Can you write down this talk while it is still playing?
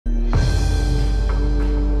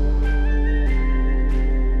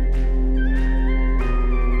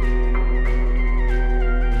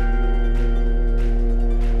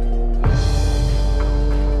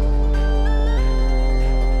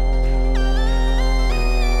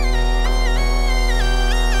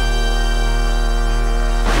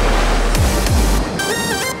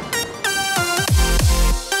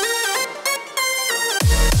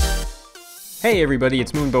Hey everybody,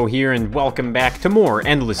 it's Moonbo here, and welcome back to more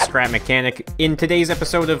Endless Scrap Mechanic. In today's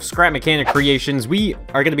episode of Scrap Mechanic Creations, we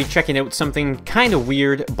are going to be checking out something kind of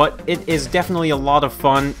weird, but it is definitely a lot of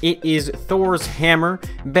fun. It is Thor's hammer,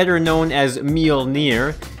 better known as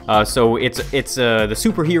Mjolnir. So it's the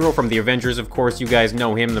superhero from the Avengers, of course. You guys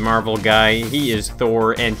know him, the Marvel guy. He is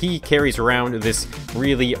Thor, and he carries around this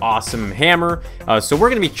really awesome hammer. So we're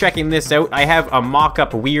going to be checking this out. I have a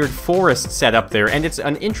mock-up weird forest set up there, and it's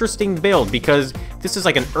an interesting build because this is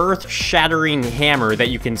like an earth-shattering hammer that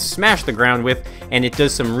you can smash the ground with, and it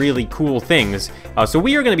does some really cool things. So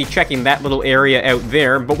we are going to be checking that little area out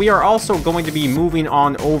there, but we are also going to be moving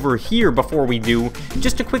on over here before we do,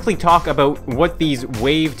 just to quickly talk about what these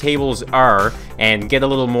wave tables are and get a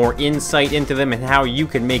little more insight into them and how you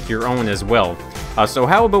can make your own as well. So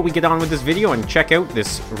how about we get on with this video and check out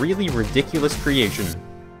this really ridiculous creation.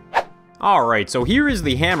 Alright, so here is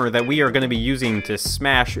the hammer that we are going to be using to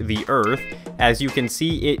smash the earth. As you can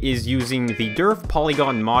see, it is using the Derf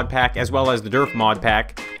Polygon mod pack as well as the Derf mod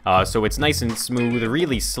pack. So it's nice and smooth,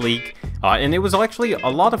 really sleek, and it was actually a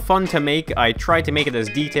lot of fun to make. I tried to make it as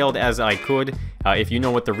detailed as I could. If you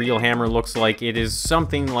know what the real hammer looks like, it is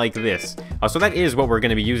something like this. So that is what we're going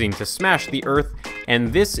to be using to smash the earth,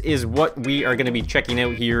 and this is what we are going to be checking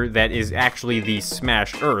out here that is actually the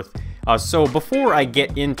smash earth. So before I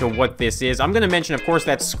get into what this is, I'm going to mention, of course,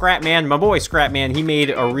 that Scrapman, my boy Scrapman, he made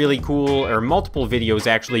a really cool, or multiple videos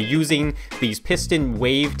actually, using these piston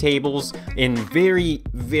wave tables in very,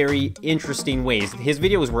 very interesting ways. His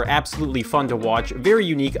videos were absolutely fun to watch, very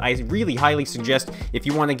unique. I really highly suggest if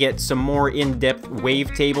you want to get some more in-depth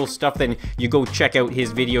wave table stuff, then you go check out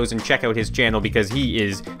his videos and check out his channel because he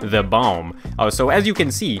is the bomb. So as you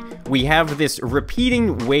can see, we have this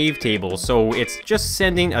repeating wave table, so it's just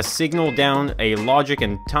sending a signal down a logic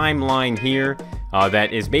and timeline here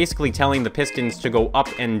that is basically telling the pistons to go up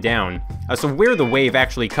and down. So where the wave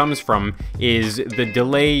actually comes from is the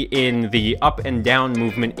delay in the up and down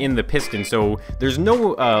movement in the piston. So there's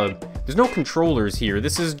no controllers here.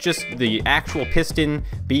 This is just the actual piston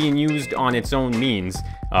being used on its own means.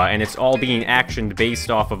 And it's all being actioned based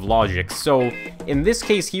off of logic. So in this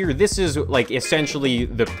case here, this is like essentially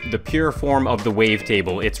the pure form of the wave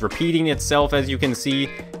table. It's repeating itself, as you can see,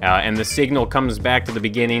 and the signal comes back to the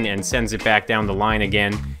beginning and sends it back down the line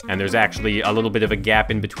again, and there's actually a little bit of a gap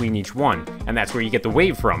in between each one, and that's where you get the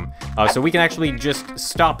wave from. So we can actually just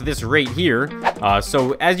stop this right here.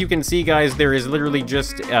 So as you can see, guys, there is literally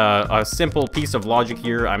just a simple piece of logic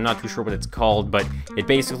here. I'm not too sure what it's called, but it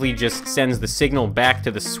basically just sends the signal back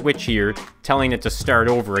to the switch here, telling it to start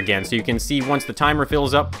over again. So you can see once the timer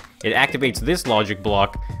fills up, it activates this logic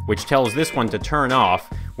block, which tells this one to turn off,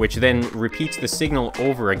 which then repeats the signal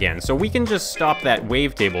over again. So we can just stop that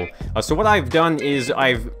wave table. So what I've done is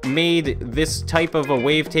I've made this type of a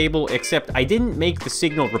wave table, except I didn't make the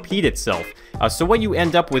signal repeat itself. So what you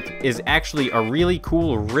end up with is actually a really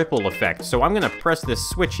cool ripple effect. So I'm gonna press this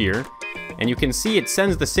switch here, and you can see it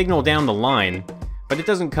sends the signal down the line, but it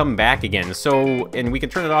doesn't come back again. So, and we can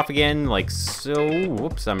turn it off again, like so.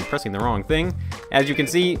 Whoops, I'm pressing the wrong thing. As you can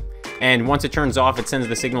see, and once it turns off, it sends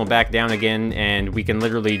the signal back down again, and we can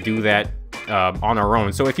literally do that on our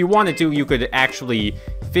own. So if you wanted to, you could actually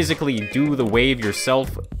physically do the wave yourself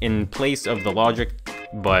in place of the logic,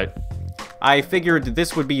 but I figured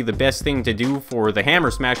this would be the best thing to do for the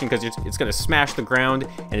hammer smashing because it's going to smash the ground,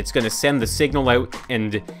 and it's going to send the signal out,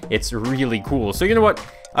 and it's really cool. So you know what?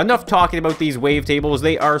 Enough talking about these wave tables.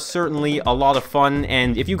 They are certainly a lot of fun,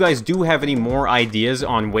 and if you guys do have any more ideas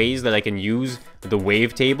on ways that I can use the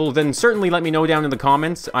wave table, then certainly let me know down in the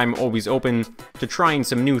comments. I'm always open to trying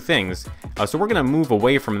some new things. So we're going to move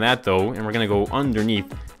away from that, though, and we're going to go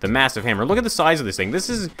underneath the massive hammer. Look at the size of this thing. This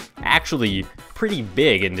is actually pretty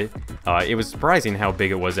big, and it was surprising how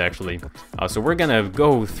big it was, actually. So we're going to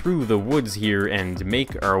go through the woods here and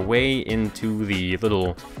make our way into the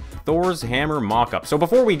little Thor's hammer mock-up. So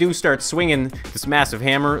before we do start swinging this massive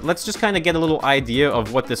hammer, let's just kind of get a little idea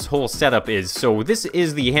of what this whole setup is. So this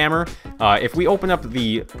is the hammer. If we open up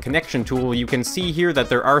the connection tool, you can see here that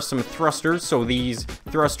there are some thrusters. So these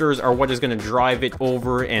thrusters are what is going to drive it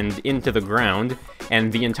over and into the ground.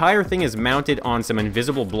 And the entire thing is mounted on some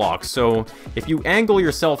invisible blocks. So if you angle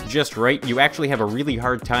yourself just right, you actually have a really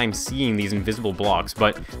hard time seeing these invisible blocks,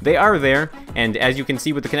 but they are there. And as you can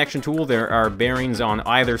see with the connection tool, there are bearings on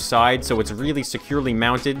either side, so it's really securely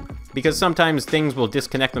mounted. because sometimes things will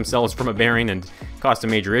disconnect themselves from a bearing and cause some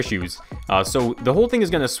major issues. So the whole thing is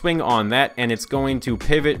going to swing on that, and it's going to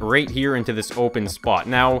pivot right here into this open spot.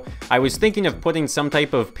 Now, I was thinking of putting some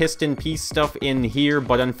type of piston piece stuff in here,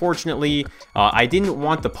 but unfortunately, I didn't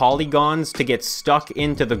want the polygons to get stuck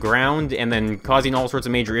into the ground and then causing all sorts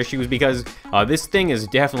of major issues, because this thing is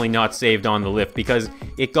definitely not saved on the lift, because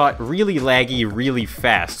it got really laggy really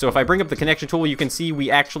fast. So if I bring up the connection tool, you can see we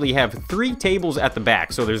actually have 3 tables at the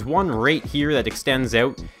back. So there's one right here that extends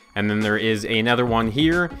out, and then there is another one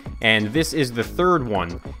here, and this is the 3rd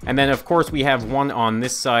one. And then, of course, we have one on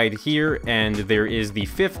this side here, and there is the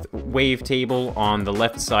 5th wave table on the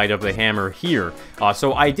left side of the hammer here.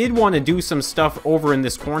 So I did want to do some stuff over in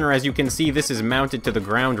this corner. As you can see, this is mounted to the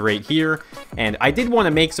ground right here, and I did want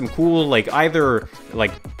to make some cool, like, either,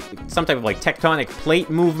 like, some type of, like, tectonic plate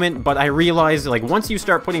movement, but I realized, like, once you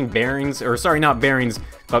start putting bearings, or sorry, not bearings,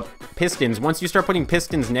 but pistons, once you start putting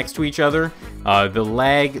pistons next to each other, the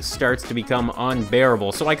lag starts to become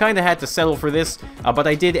unbearable. So I kind of had to settle for this, but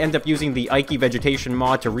I did end up using the Ike Vegetation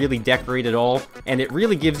mod to really decorate it all, and it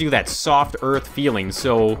really gives you that soft earth feeling.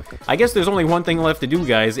 So I guess there's only one thing left to do,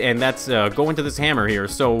 guys, and that's go into this hammer here.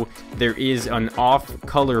 So there is an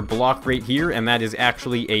off-color block right here, and that is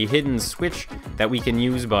actually a hidden switch that we can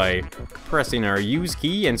use by pressing our use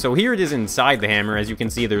key. And so here it is inside the hammer. As you can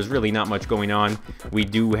see, there's really not much going on. We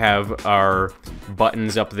do have our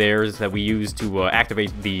buttons up there that we use to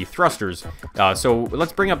activate the thrusters. So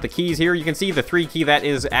let's bring up the keys here. You can see the 3 key, that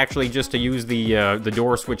is actually just to use the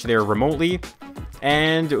door switch there remotely.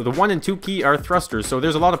 And the 1 and 2 key are thrusters, so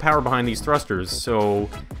there's a lot of power behind these thrusters. So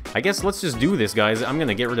I guess let's just do this, guys. I'm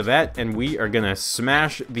gonna get rid of that, and we are gonna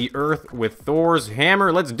smash the earth with Thor's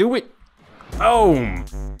hammer. Let's do it! Boom!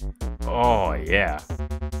 Oh, yeah.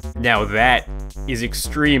 Now that is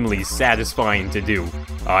extremely satisfying to do.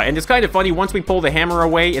 And it's kind of funny, once we pull the hammer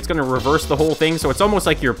away, it's going to reverse the whole thing, so it's almost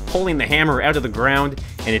like you're pulling the hammer out of the ground,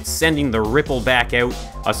 and it's sending the ripple back out.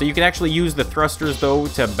 So you can actually use the thrusters, though,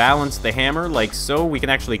 to balance the hammer, like so. We can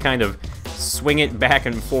actually kind of swing it back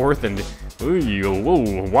and forth, and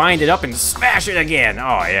wind it up and smash it again.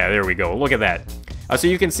 Oh, yeah, there we go. Look at that. So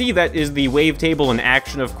you can see that is the wave table in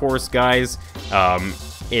action, of course, guys.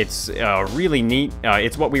 It's really neat.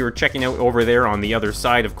 It's what we were checking out over there on the other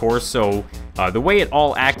side, of course. So the way it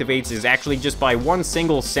all activates is actually just by one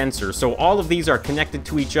single sensor. So all of these are connected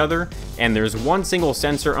to each other, and there's one single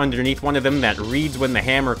sensor underneath one of them that reads when the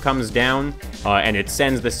hammer comes down, and it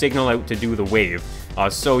sends the signal out to do the wave.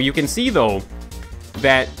 So you can see, though,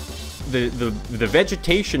 that the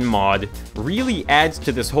vegetation mod really adds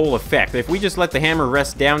to this whole effect. If we just let the hammer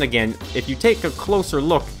rest down again, if you take a closer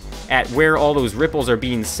look at where all those ripples are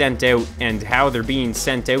being sent out and how they're being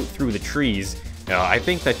sent out through the trees, I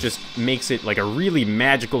think that just makes it like a really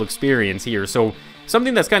magical experience here. So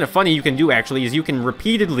something that's kind of funny you can do actually is you can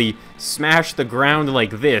repeatedly smash the ground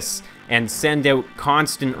like this and send out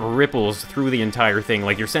constant ripples through the entire thing.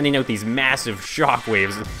 Like you're sending out these massive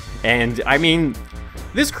shockwaves. And I mean,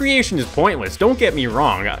 this creation is pointless, don't get me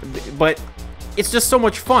wrong, but it's just so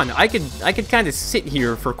much fun. I could kind of sit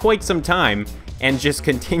here for quite some time and just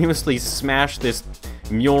continuously smash this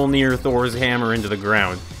Mjolnir Thor's hammer into the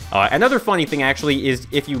ground. Another funny thing, actually, is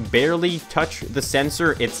if you barely touch the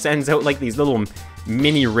sensor, it sends out like these little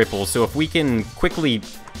mini ripples. So if we can quickly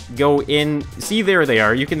go in, see, there they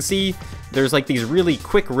are. You can see there's like these really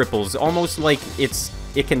quick ripples, almost like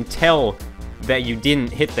it can tell that you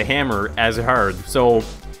didn't hit the hammer as hard. So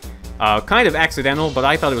kind of accidental, but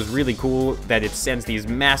I thought it was really cool that it sends these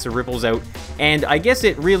massive ripples out. And I guess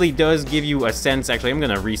it really does give you a sense, actually, I'm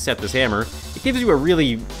going to reset this hammer. It gives you a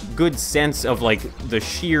really good sense of, like, the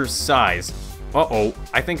sheer size. Uh-oh,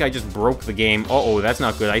 I think I just broke the game. Uh-oh, that's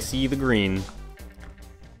not good. I see the green.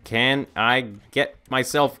 Can I get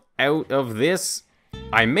myself out of this?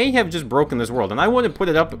 I may have just broken this world, and I want to put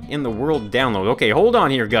it up in the world download. Okay, hold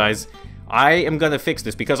on here, guys. I am gonna fix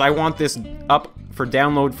this because I want this up for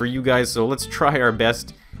download for you guys, so let's try our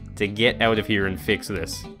best to get out of here and fix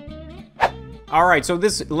this. Alright, so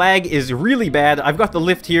this lag is really bad. I've got the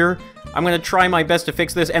lift here. I'm gonna try my best to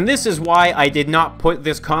fix this, and this is why I did not put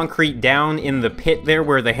this concrete down in the pit there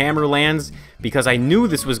where the hammer lands, because I knew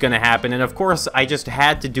this was gonna happen, and of course I just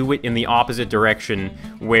had to do it in the opposite direction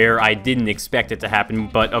where I didn't expect it to happen,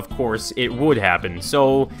 but of course it would happen.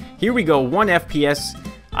 So here we go, 1 FPS.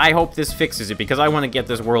 I hope this fixes it, because I want to get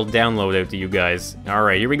this world download out to you guys.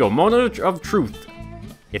 Alright, here we go. Moment of truth.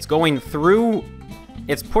 It's going through.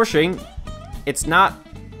 It's pushing. It's not.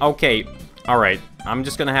 Okay. Alright. I'm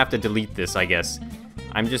just going to have to delete this, I guess.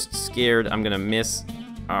 I'm just scared I'm going to miss.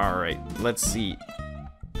 Alright. Let's see.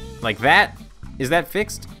 Like that? Is that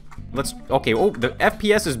fixed? let's... Okay, oh, the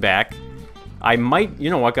FPS is back. I might... You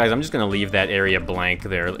know what, guys? I'm just gonna leave that area blank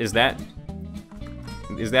there. Is that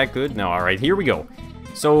good? No, alright, here we go.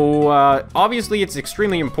 So, obviously it's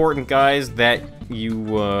extremely important, guys, that you,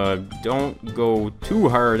 don't go too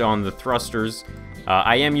hard on the thrusters.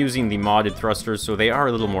 I am using the modded thrusters, so they are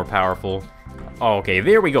a little more powerful. Okay,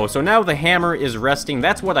 there we go. So now the hammer is resting.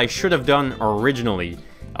 That's what I should have done originally.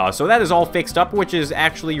 So that is all fixed up, which is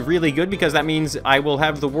actually really good because that means I will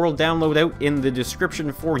have the world download out in the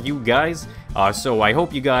description for you guys. So I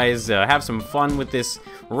hope you guys have some fun with this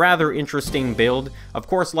rather interesting build. Of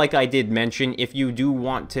course, like I did mention, if you do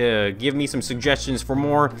want to give me some suggestions for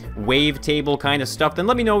more wavetable kind of stuff, then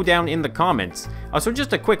let me know down in the comments. So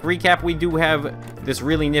just a quick recap, we do have this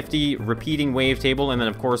really nifty repeating wavetable, and then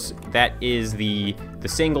of course that is the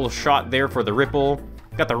single shot there for the ripple.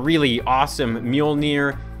 Got the really awesome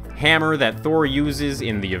Mjolnir hammer that Thor uses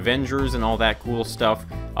in the Avengers and all that cool stuff.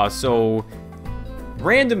 So,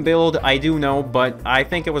 random build, I do know, but I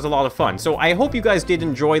think it was a lot of fun. So I hope you guys did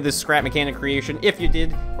enjoy this scrap mechanic creation. If you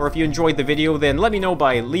did, or if you enjoyed the video, then let me know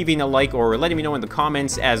by leaving a like or letting me know in the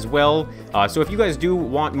comments as well. So if you guys do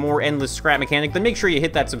want more endless scrap mechanic, then make sure you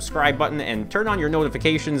hit that subscribe button and turn on your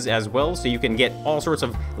notifications as well so you can get all sorts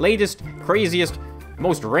of latest, craziest,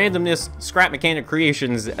 most randomness scrap mechanic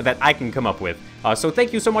creations that I can come up with. So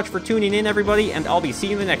thank you so much for tuning in, everybody, and I'll be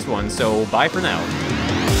seeing you in the next one, so bye for now.